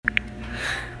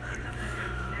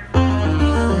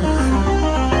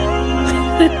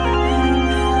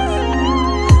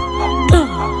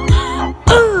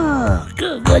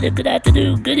morning, good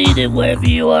afternoon, good evening, wherever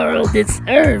you are on this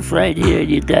earth right here,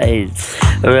 you guys,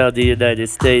 around the United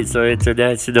States or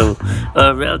international,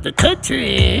 around the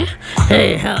country.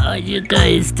 Hey, how are you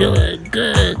guys doing?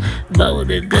 Good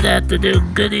morning, good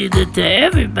afternoon, good evening to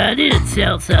everybody, and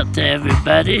shouts out to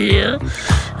everybody here.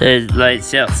 And like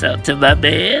shouts out to my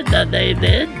man, my main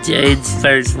man, James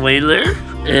First Wheeler,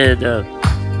 and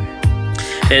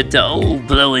to old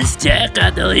Blowish Jack,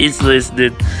 I know he's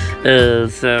listening.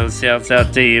 So shouts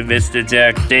out to you, Mr.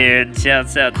 Jack there, and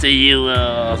shouts out to you,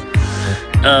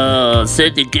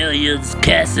 Cindy Gillians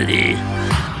Cassidy.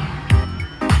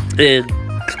 And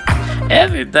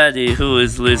everybody who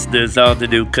is listeners, all the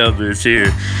newcomers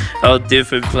here on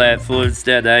different platforms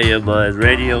that I am on,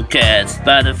 Radio Cast,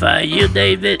 Spotify, you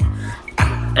name it,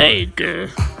 Anchor.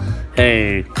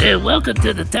 Hey, and welcome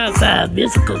to the Top 5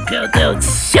 Musical Countdown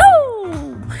Show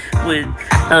with,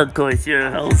 of course,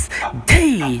 your host,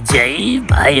 djMyles.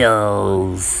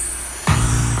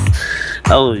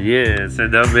 Oh, yes,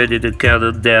 and I'm ready to count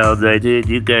them down right here.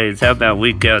 You guys, how about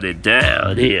we count it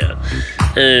down here?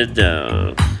 And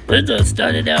we're going to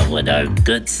start it out with our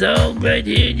good song right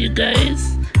here, you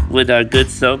guys. With our good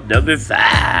song number 5.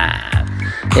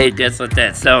 Hey, guess what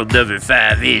that song number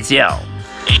 5 is, y'all?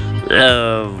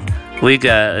 We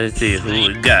got, let's see who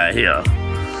we got here.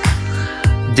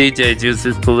 DJ Juice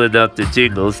is pulling up the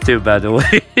jingles too, by the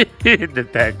way, in the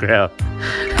background.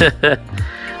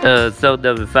 Song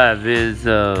number 5 is,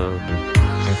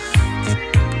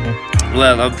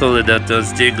 well, I'm pulling up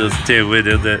those jingles too with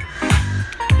it. That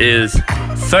is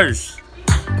First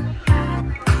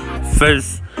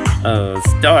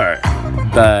Star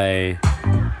by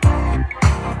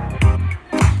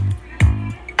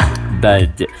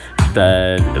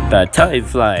Time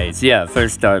Flies. Yeah,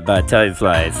 First Start by Time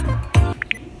Flies.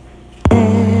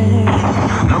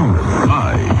 Number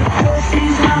 5.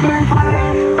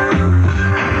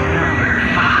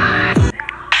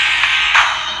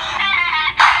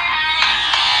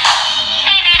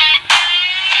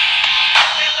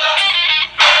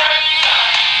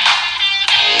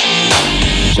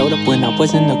 Showed up when I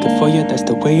wasn't looking for you, that's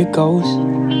the way it goes.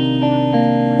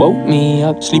 Woke me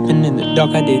up, sleeping in the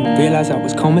dark, I didn't realize I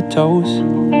was comatose.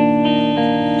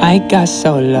 I got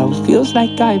so low, feels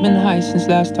like I've been high since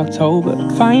last October.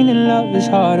 Finding love is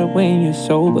harder when you're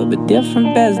sober, but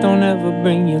different beds don't ever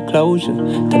bring you closure.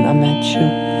 Then I met you,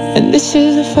 and this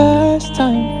is the first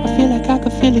time I feel like I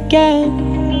could feel again.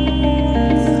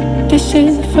 This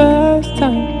is the first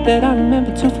time that I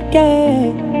remember to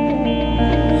forget.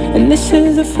 And this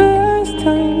is the first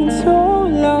time in so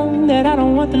long that I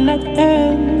don't want the night to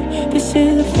end. This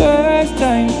is the first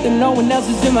time that no one else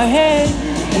is in my head,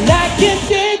 and I can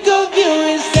think of you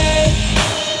instead.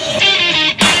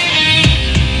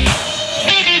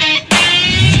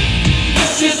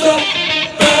 This is the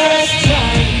first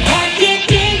time I can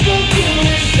think of you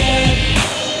instead.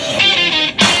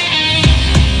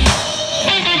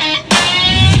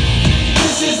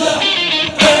 This is the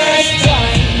first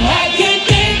time I can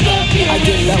think of you instead. I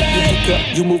get low, you pick up,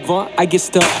 you move on, I get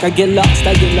stuck, I get lost,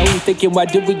 I get low, thinking why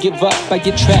did we give up? I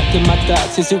get trapped in my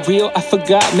thoughts, is it real? I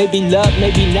forgot, maybe love,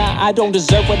 maybe not. I don't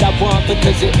deserve what I want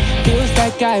because it feels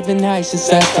like I've been high since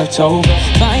last October.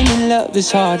 Finding love is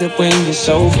harder when you're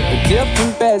sober, but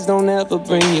different beds don't ever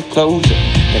bring you closure.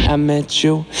 Then I met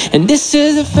you, and this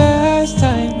is the first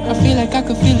time I feel like I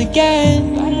could feel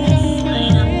again.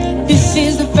 This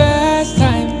is the first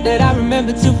time that I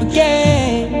remember to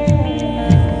forget.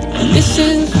 And this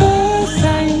is the first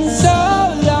time in so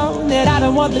long that I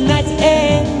don't want the night to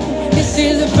end. This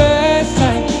is the first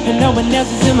time and no one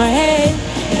else is in my head,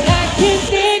 and I can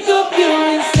think of you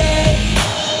instead.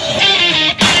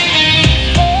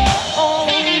 Oh,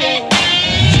 yeah.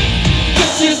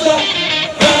 This is the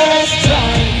first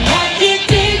time I can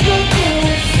think of you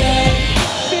instead.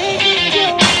 Think of you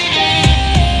instead.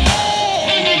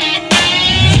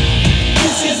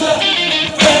 This is the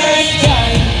first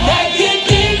time I can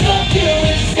think of you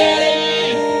instead.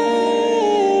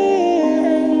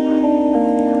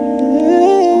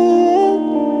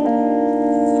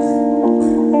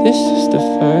 This is the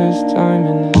first time,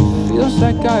 and it feels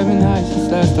like I've been high since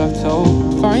last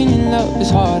October. Finding love is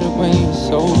harder when you're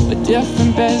sober, but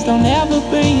different beds don't ever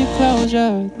bring you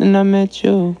closure. Then I met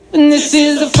you, and this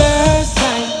is the first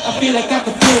time I feel like I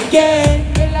could feel again.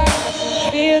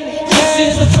 This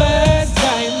is the first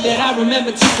time that I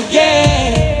remember to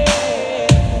forget.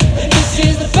 And this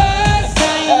is the first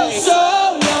time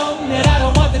so long that I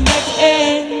don't want the night to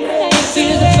end. This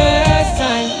is the first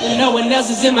time that no one else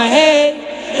is in my head,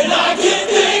 and I can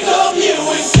think of you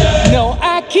instead. No,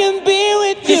 I can be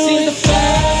with you. This is the first time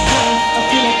I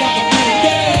feel like I can feel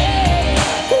again.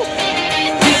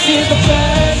 This is the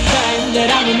first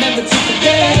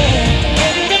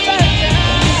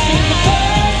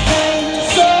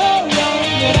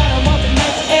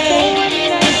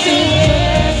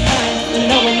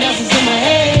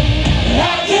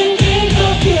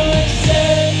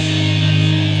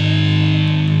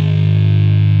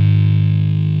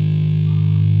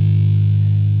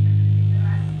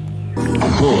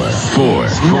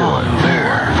Floor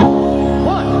there.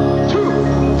 1, 2,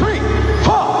 3,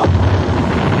 4.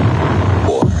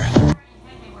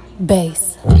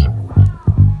 Bass.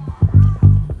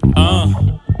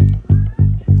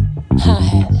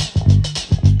 Hi-hat.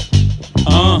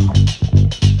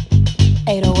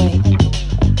 808.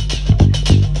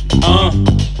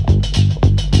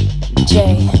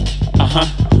 J.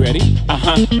 Ready?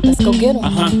 Let's go get 'em.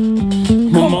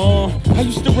 Come on. I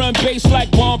used to run bass like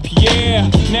Juan Pierre.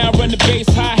 Now I run the bass,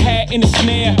 hi-hat, and the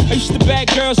snare. I used to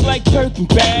bag girls like Birkin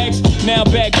bags. Now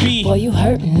back B. Boy, you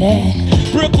hurtin' that.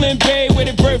 Brooklyn Bay, where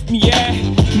they birthed me at.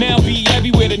 Now be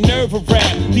everywhere, the nerve of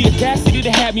rap. The audacity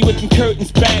to have me with them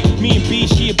curtains back. Me and B,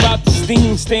 she about to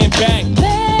sting, stand back.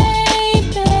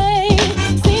 Baby,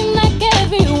 seem like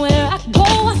everywhere I go,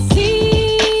 I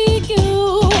see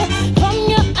you. From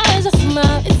your eyes, I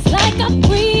smile, it's like I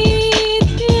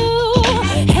breathe you.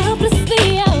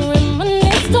 Helplessly, I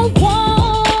reminisce, don't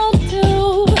want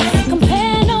to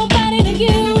compare nobody to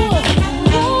you.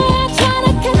 Boy, I try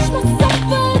to catch myself,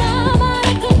 but I'm out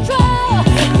of control.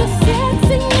 Your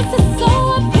sexiness is so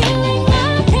appealing,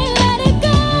 I can't let it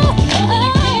go. I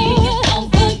can't get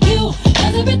over you,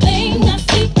 'cause everything I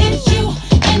see is you,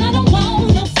 and I don't want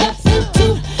no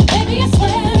substitute. Baby, I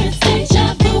swear it's deja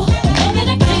vu. Know that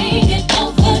I can't get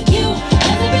over you,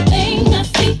 'cause everything I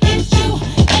see is you,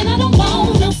 and I don't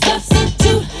want no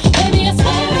substitute. Baby, I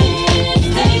swear it's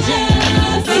deja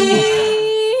vu.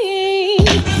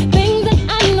 Things that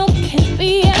I know can't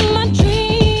be, am I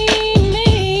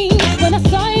dreaming? When I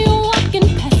saw you walking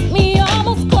past me,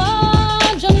 almost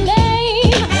called your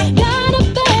name. Got a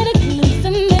better glimpse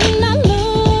and then I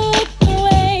looked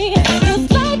away. Feels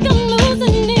like I'm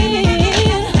losing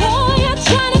it. Boy, I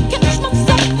try to catch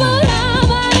myself, but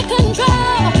I'm out of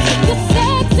control. Your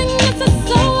sexiness is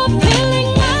so appealing,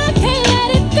 I can't let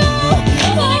it go.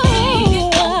 I can't get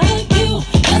over you,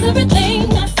 'cause everything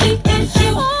I see is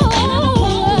you, and I don't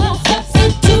want no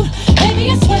substitute. Baby,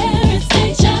 I swear it's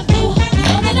deja vu.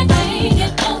 Know that I can't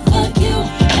get over you,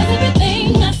 'cause everything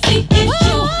I see is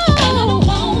you, and I don't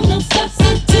want no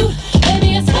substitute. Baby,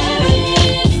 I swear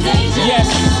it's deja Yes,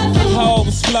 vu.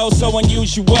 Hoes flow so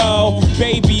unusual.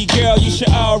 Baby girl, you should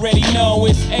already know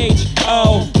it's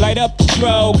H-O. Light up the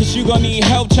strobe, 'cause you gon' need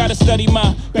help. Try to study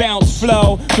my bounce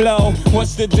flow.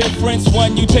 What's the difference?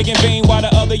 One you taking vein while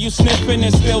the other you sniffing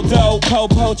and still dope. Po,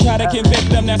 try to convict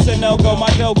them, that's a no-go. My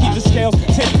dough keep the scales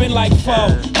tipping like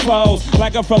foes.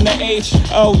 Like I'm from the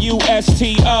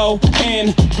H-O-U-S-T-O.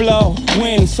 Blow,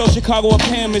 win. So Chicago of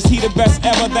him, is he the best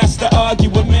ever? That's the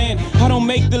argument, man. I don't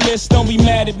make the list, don't be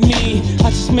mad at me. I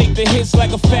just make the hits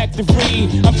like a factory.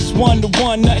 I'm just one to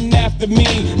one, nothing after me.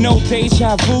 No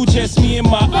deja vu, just me and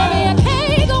my Baby, I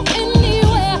can't go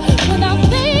anywhere without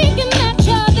thinking that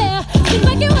you're there. Seems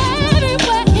like you're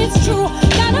everywhere, it's true.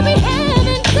 Gotta be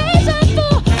having deja vu,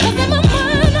 'cause in my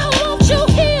mind I want you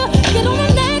here. Get on the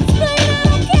next plane, I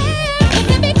don't care. 'Cause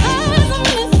it's because I'm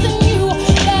missing you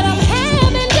that I'm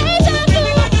having deja vu.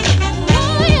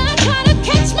 Boy, I try to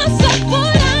catch myself,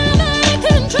 but I'm out of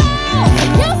control.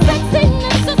 Your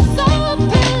sexiness is so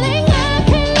appealing, I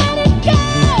can't let it go.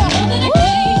 Know that I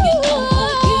can't get over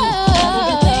you,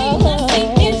 'cause everything I see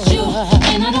is you,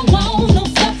 and I don't want no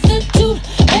substitute.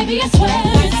 Baby, I swear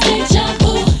it's deja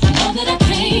vu. Know that I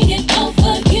can't get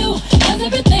over you, 'cause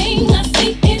everything I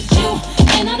see is you,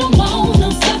 and I don't want no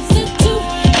substitute.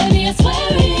 Baby, I swear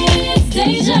it's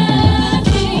deja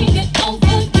vu. Can't get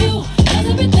over you, 'cause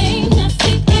everything I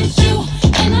see is you,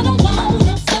 and I don't want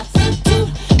no substitute.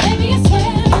 Baby, I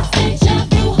swear it's deja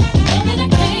vu. Know that I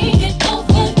can't get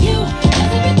over you,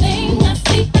 'cause everything I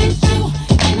see is you,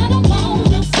 and I don't want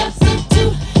no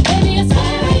substitute. Baby, I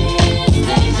swear it's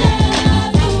deja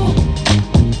vu.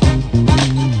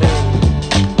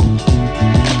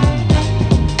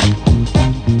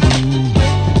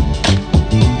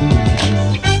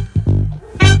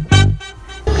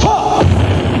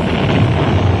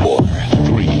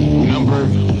 Number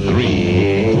 3.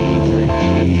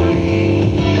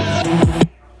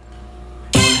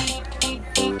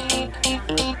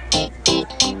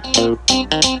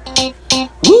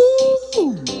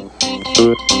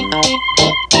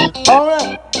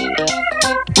 Alright.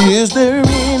 Is there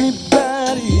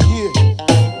anybody here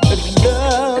that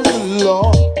loves the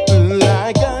Lord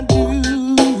like I do?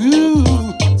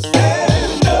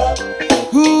 Stand up.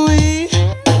 Ooh-wee.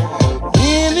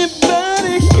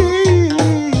 Anybody here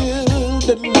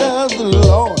that loves the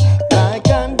Lord like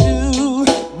I do?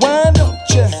 Why don't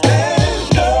you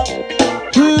stand up?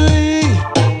 Ooh-wee.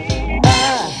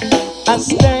 I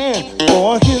stand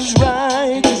for His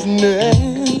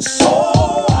righteousness.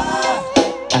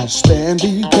 I stand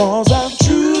because I've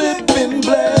truly been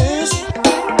blessed.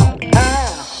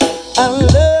 I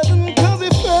love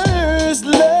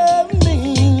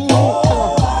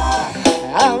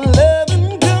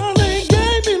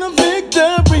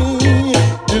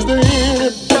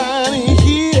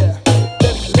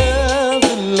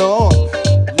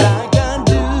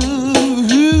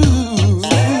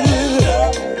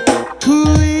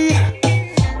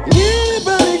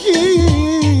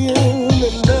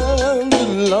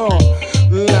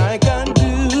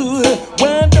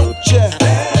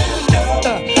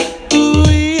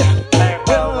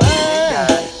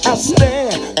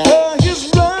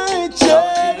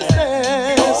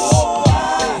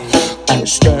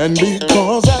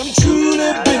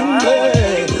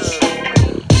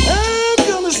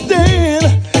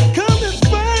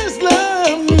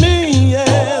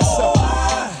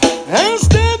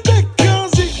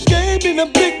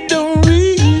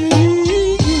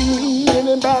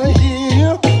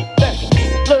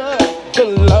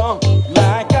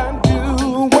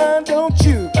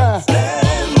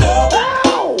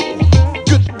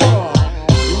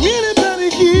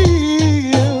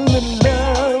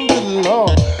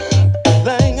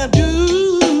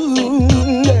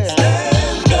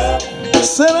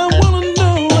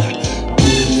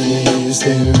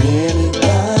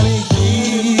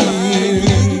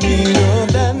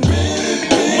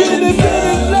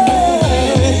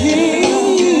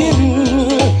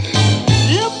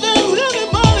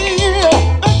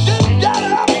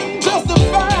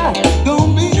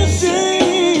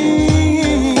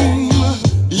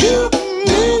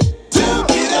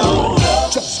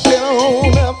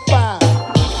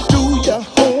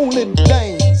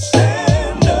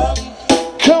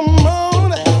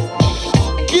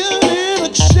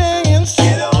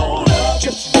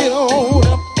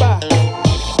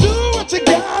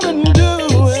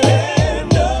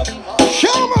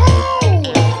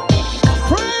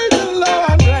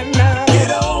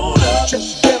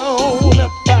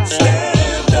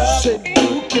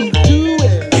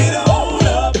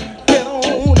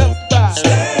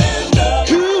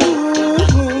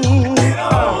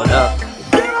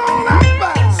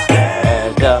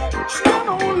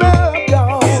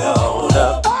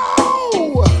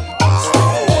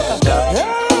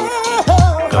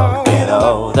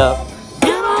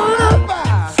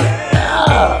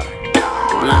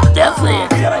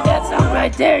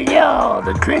y'all,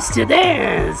 the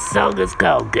Christianaires. Song is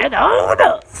called Get On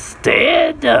Up,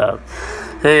 Stand Up.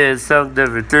 Hey, it's song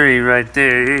number 3 right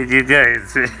there. Here you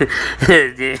guys.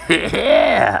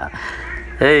 Yeah.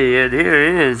 Hey, and here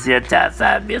is your top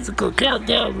 5 musical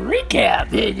countdown recap.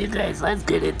 Here you guys, let's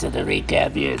get into the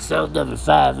recap here. Song number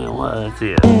 5 and 1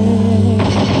 here.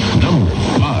 Number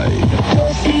 5.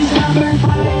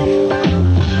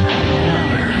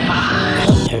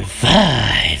 Number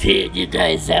 5. Here you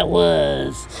guys, that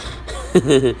was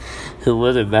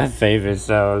one of my favorite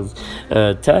songs.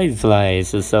 Time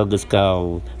Flies. The song is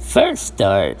called First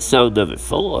Start. Song number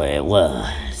 4 it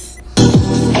was. 4,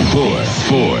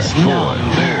 4, now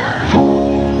there.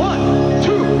 1,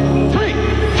 2, 3,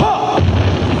 4.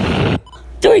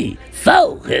 3,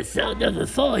 4. Song number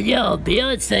 4, yo,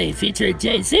 Beyonce featuring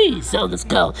Jay-Z. Song is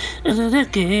called I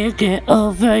Can't Get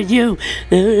Over You.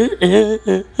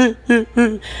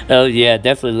 Oh yeah,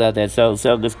 definitely love that song.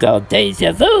 Song is called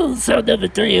Deja Vu. Song number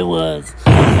 3 it was.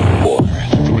 4,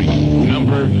 3,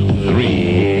 number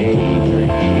 3.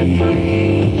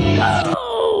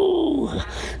 Oh!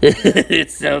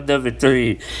 It's song number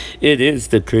 3. It is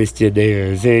the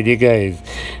Christianaires. And you guys,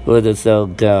 with a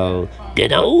song called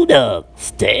Get On Up,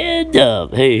 Stand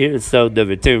Up. Hey, here's song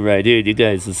number 2 right here. You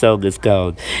guys, the song is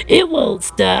called It Won't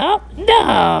Stop.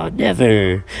 No,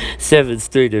 never. 7th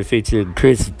Streeter featuring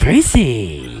Chris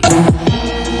Bracey.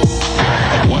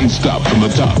 1 stop from the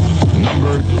top.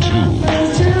 Number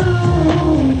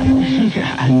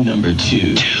 2. Number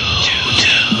 2.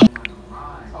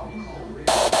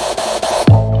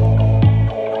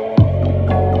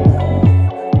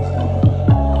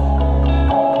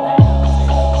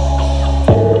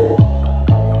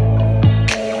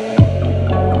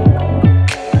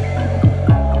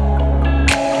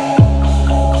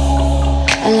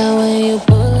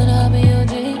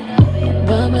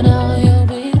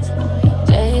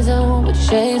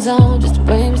 Shades on just to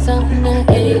bring me something to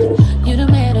eat. You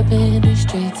done made up in these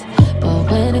streets, but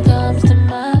when it comes to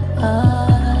my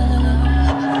heart,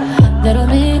 that don't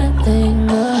mean a thing.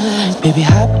 Baby,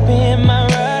 hop in my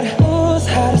ride. Ooh, it's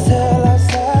hot as hell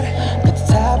outside. Got the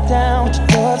top down with your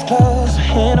doors closed. My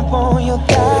hand up on your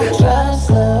thigh. Drive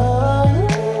slow.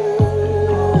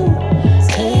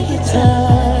 Take your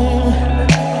time.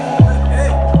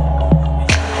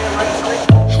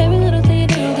 Every little thing you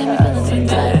do got me feeling some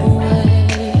type of way.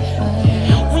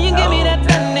 When you give me that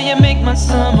thunder, you make my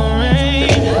summer rain.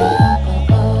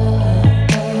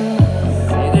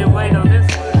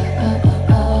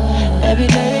 Every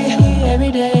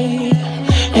day,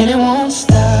 and it won't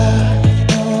stop.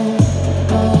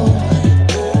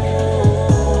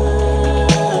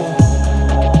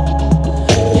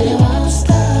 And it won't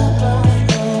stop.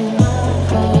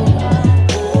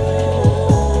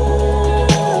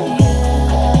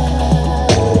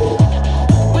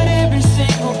 With every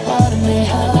single part of me,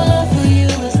 my love for you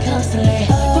is constantly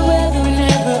forever and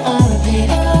ever on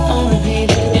repeat,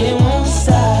 and it won't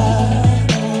stop.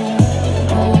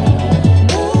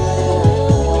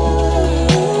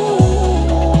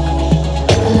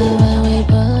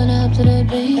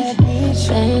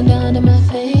 Laying down to my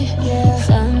feet,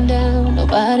 sundown,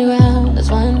 nobody round. That's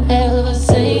one hell of a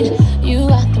scene. You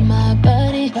rocked my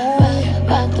body,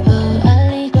 rock the boat,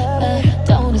 I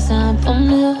don't it sound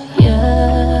familiar?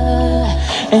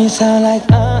 And you sound like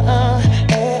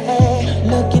hey, hey.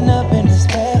 Looking up into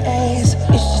space. It's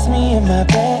just me and my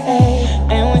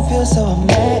babe, and we feel so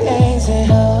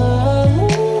amazing.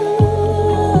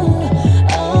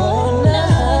 All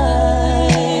night.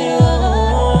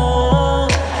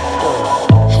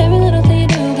 Every little thing you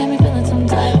do got me feeling some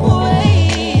type of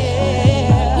way.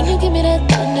 When you give me that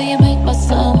thunder, you make my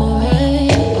summer rain.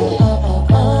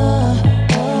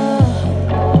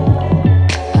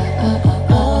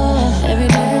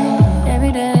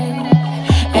 Every day,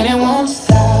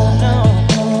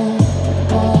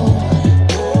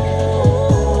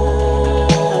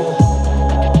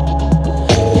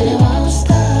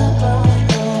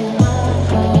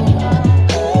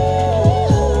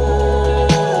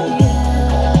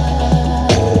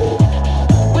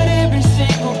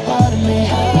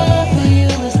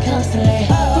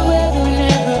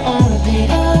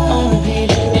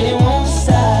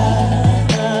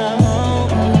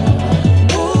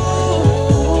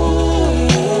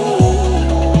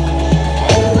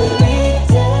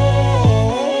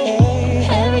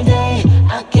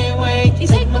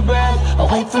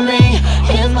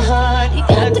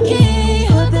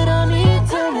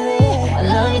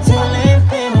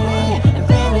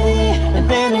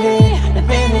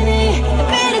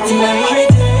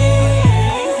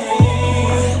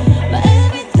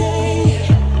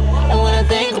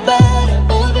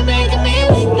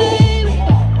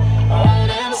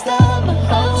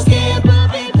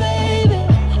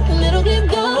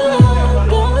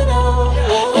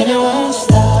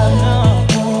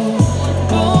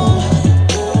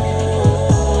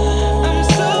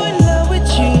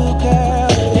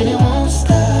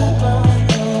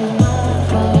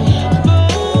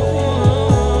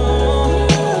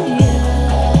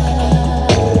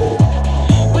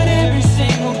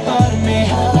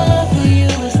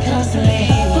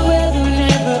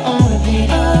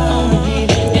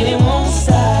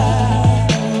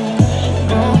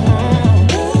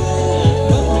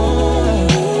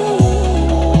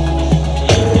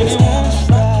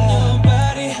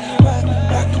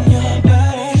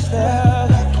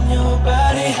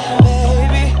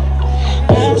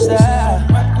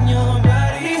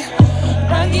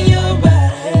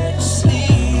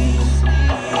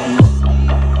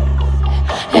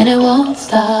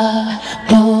 stop.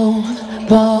 Boom,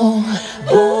 boom,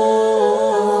 boom.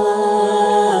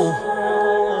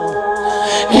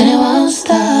 And it won't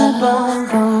stop. Boom,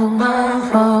 boom,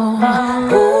 boom, boom,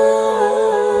 boom.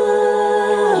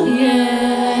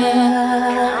 Yeah.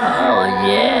 Oh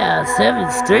yeah,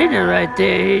 7th Streeter right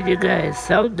there. Here you guys,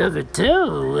 song number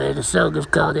 2. And the song is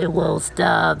called It Won't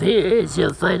Stop. Here is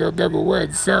your final number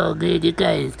 1 song. Here you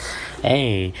guys.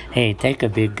 Hey, take a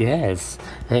big guess.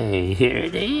 Hey, here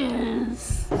it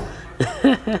is.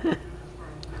 Here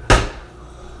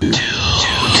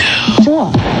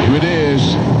it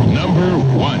is, number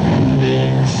 1.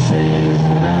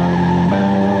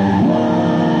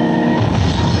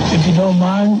 If you don't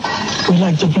mind, we'd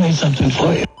like to play something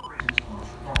for you.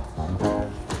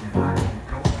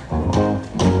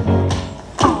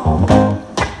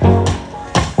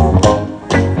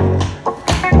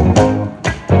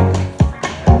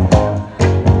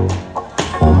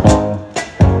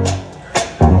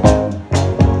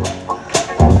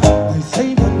 They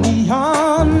say the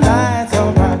neon lights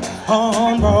are bright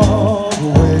on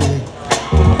Broadway.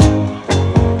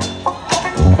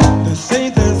 They say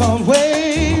there's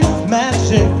always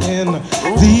magic in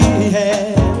the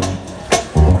air.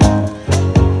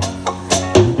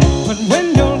 But when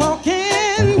you're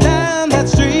walking down that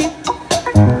street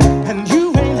and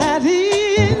you ain't had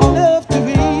enough to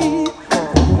eat,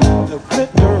 the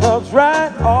glitter rubs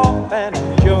right off and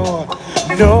you're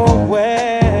nowhere.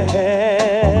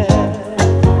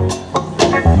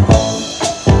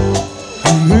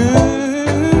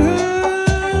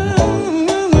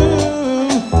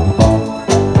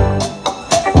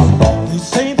 They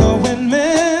say the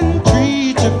women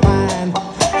treat you fine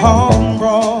on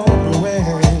Broadway,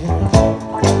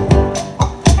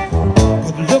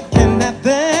 but looking at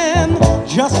them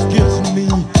just gives me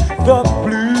the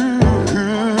blues.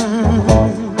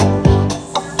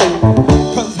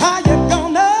 'Cause how you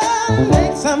gonna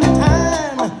make some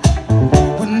time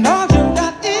when all you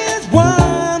got is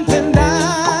one thin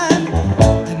dime,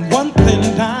 and one thin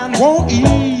dime won't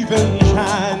even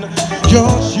shine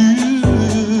your shoes.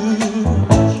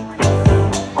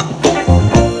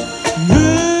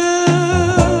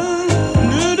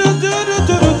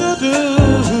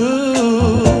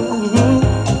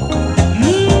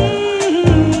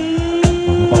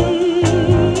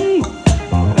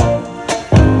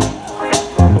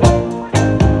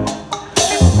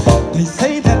 They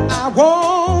say that I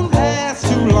won't last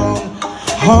too long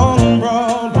on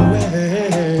Broadway.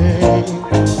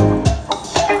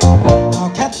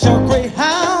 I'll catch a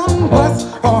Greyhound bus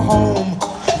for home,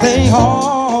 they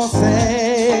all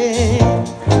say.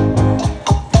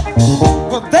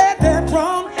 But they're dead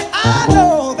wrong, I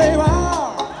know they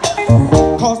are,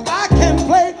 'cause I can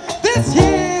play this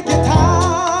here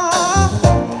guitar,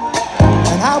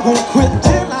 and I won't quit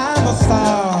till I'm a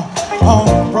star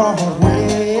on Broadway.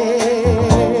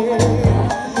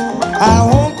 I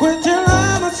won't quit till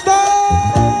I'm a star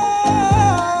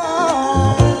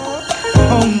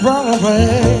on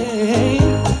Broadway.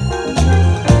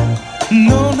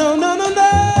 No, no, no, no, no.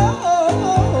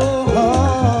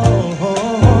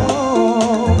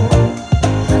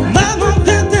 I'm gonna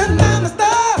quit till I'm a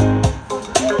star,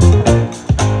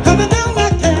 'cause I know I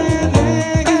can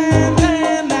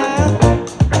now.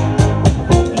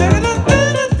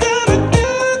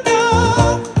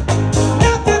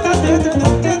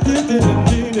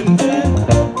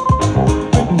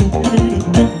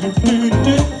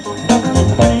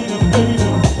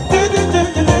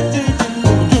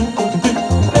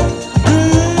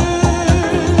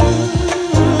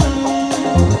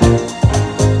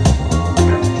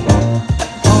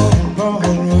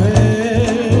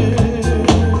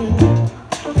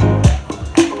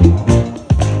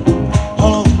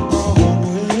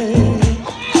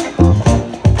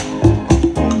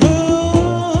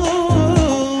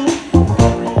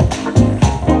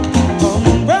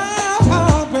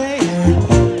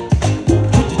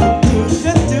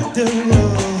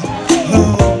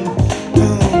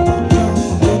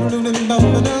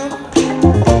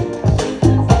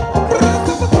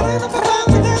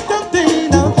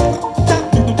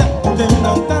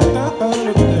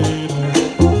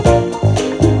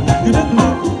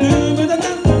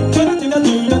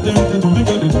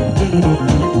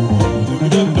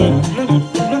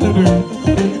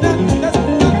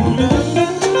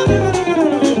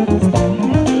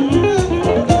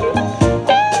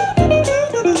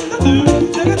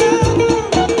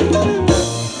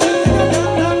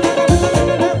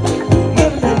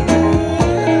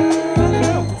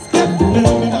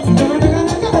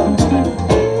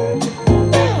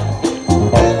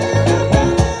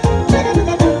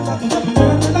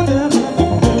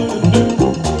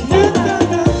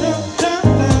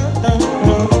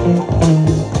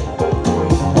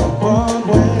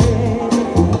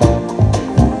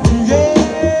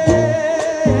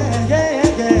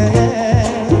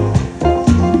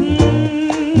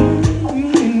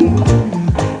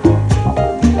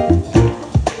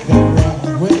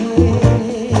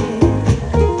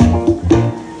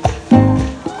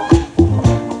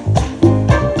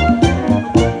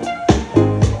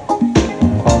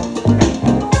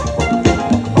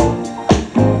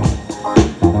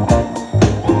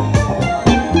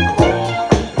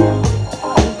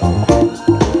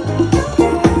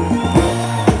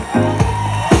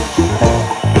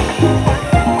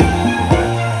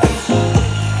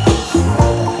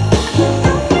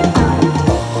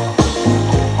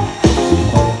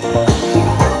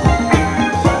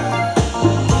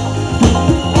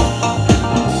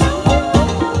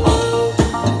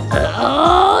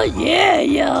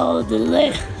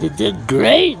 the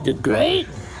great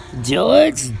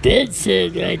George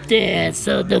Benson right there at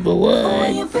song number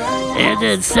 1. And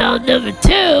then song number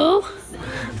 2,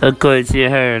 of course, you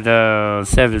heard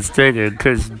 7th stringer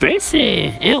Chris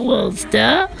Bracey. It won't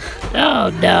stop.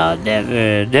 Oh, no,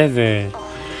 never.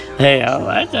 Hey, all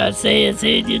I gotta say is,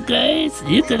 hey, you guys,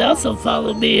 you can also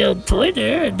follow me on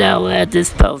Twitter. Now I have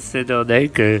this posted on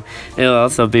Anchor. It'll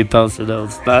also be posted on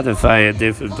Spotify and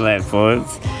different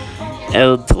platforms.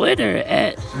 On Twitter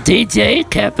at DJ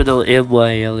capital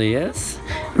MYLES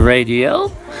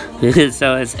Radio.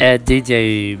 So it's at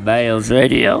djMyles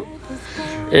Radio.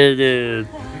 And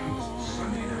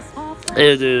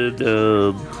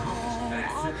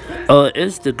on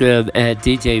Instagram at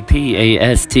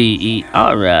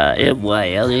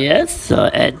DJPASTERMYLES. So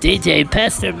at DJ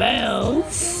Pastor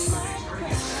Miles.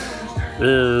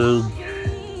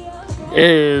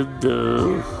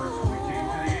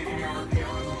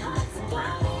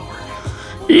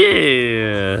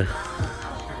 Yeah.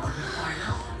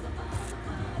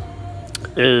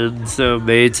 And so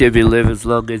may Tim you live as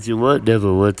long as you want,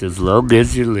 never want as long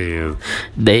as you live.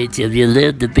 May Tim you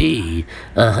live to be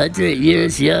 100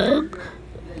 years young.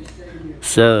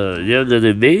 So younger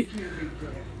than me?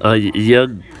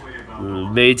 Young.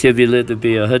 May Tim you live to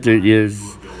be 100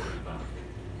 years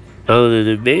older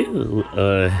than me,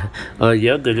 or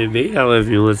younger than me, however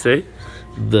you would say.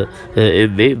 But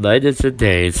in me, minus a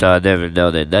day, so I never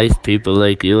know that nice people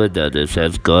like you and others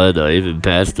has gone or even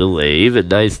passed away. Even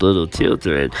nice little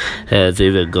children has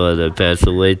even gone or passed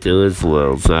away through this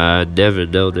world. So I never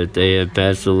know that they have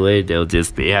passed away. They'll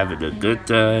just be having a good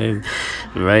time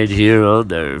right here on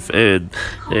earth. And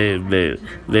may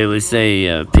we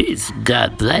say peace,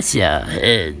 God bless ya,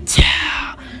 and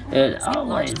ciao. And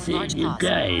always, you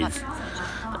guys,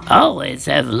 always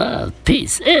have love,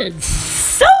 peace, and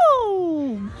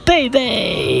soul,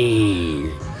 baby.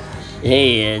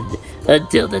 And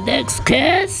until the next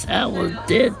cast, I will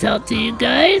then talk to you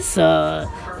guys.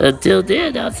 Until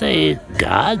then, I'll say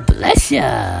God bless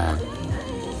ya.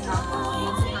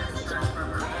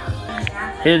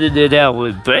 Hitting it out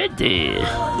with Brandy.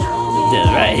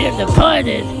 Right here, the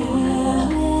party.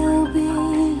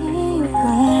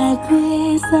 Right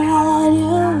beside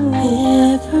you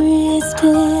every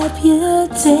step you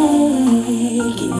take.